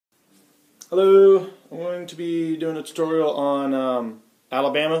Hello, I'm going to be doing a tutorial on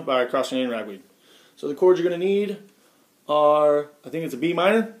Alabama by Crossing Ragweed. So the chords you're going to need are, I think it's a B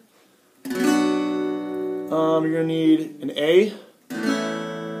minor. You're going to need an A,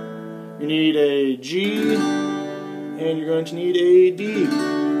 you need a G, and you're going to need a D.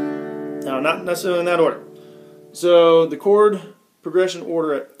 Now, not necessarily in that order. So the chord progression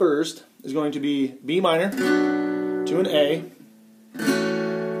order at first is going to be B minor to an A.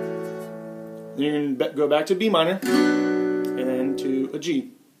 Then you're going to go back to B minor and then to a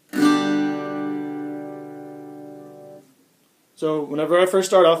G. So whenever I first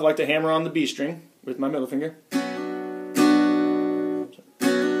start off, I like to hammer on the B string with my middle finger. And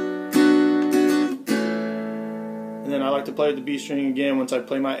then I like to play the B string again once I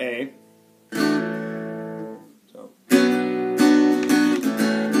play my A.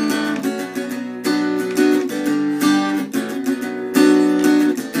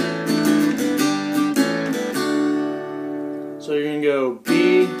 So you're going to go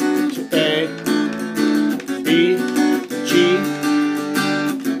B to A, B, G,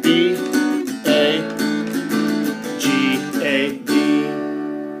 B, A, G, A, D.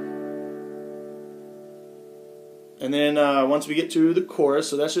 And then once we get to the chorus,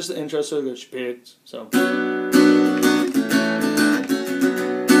 so that's just the intro, so it goes so.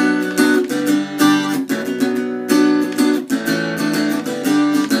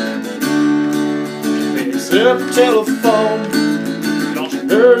 Picks up the telephone.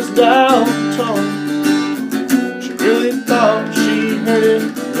 Hers downtown. She really thought she heard it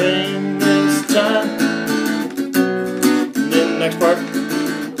ring this time. And then the next part.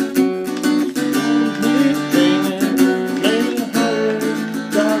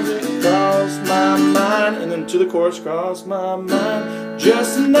 Cross my mind. And then to the chorus. Cross my mind.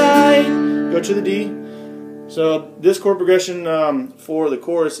 Just tonight. Go to the D. So this chord progression for the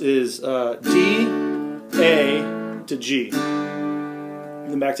chorus is D, A to G.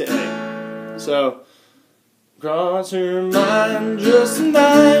 And then back to A. So, cross her mind just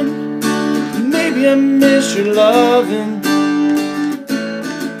tonight. Maybe I miss your loving.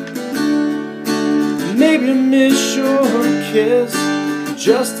 Maybe I miss your kiss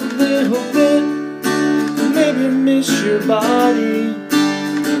just a little bit. Maybe I miss your body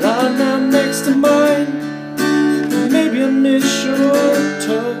right now next to mine. Maybe I miss your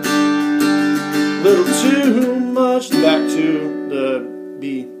touch a little too much. Back to the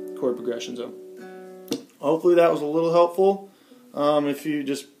B chord progression. So hopefully that was a little helpful. If you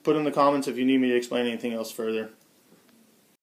just put in the comments if you need me to explain anything else further.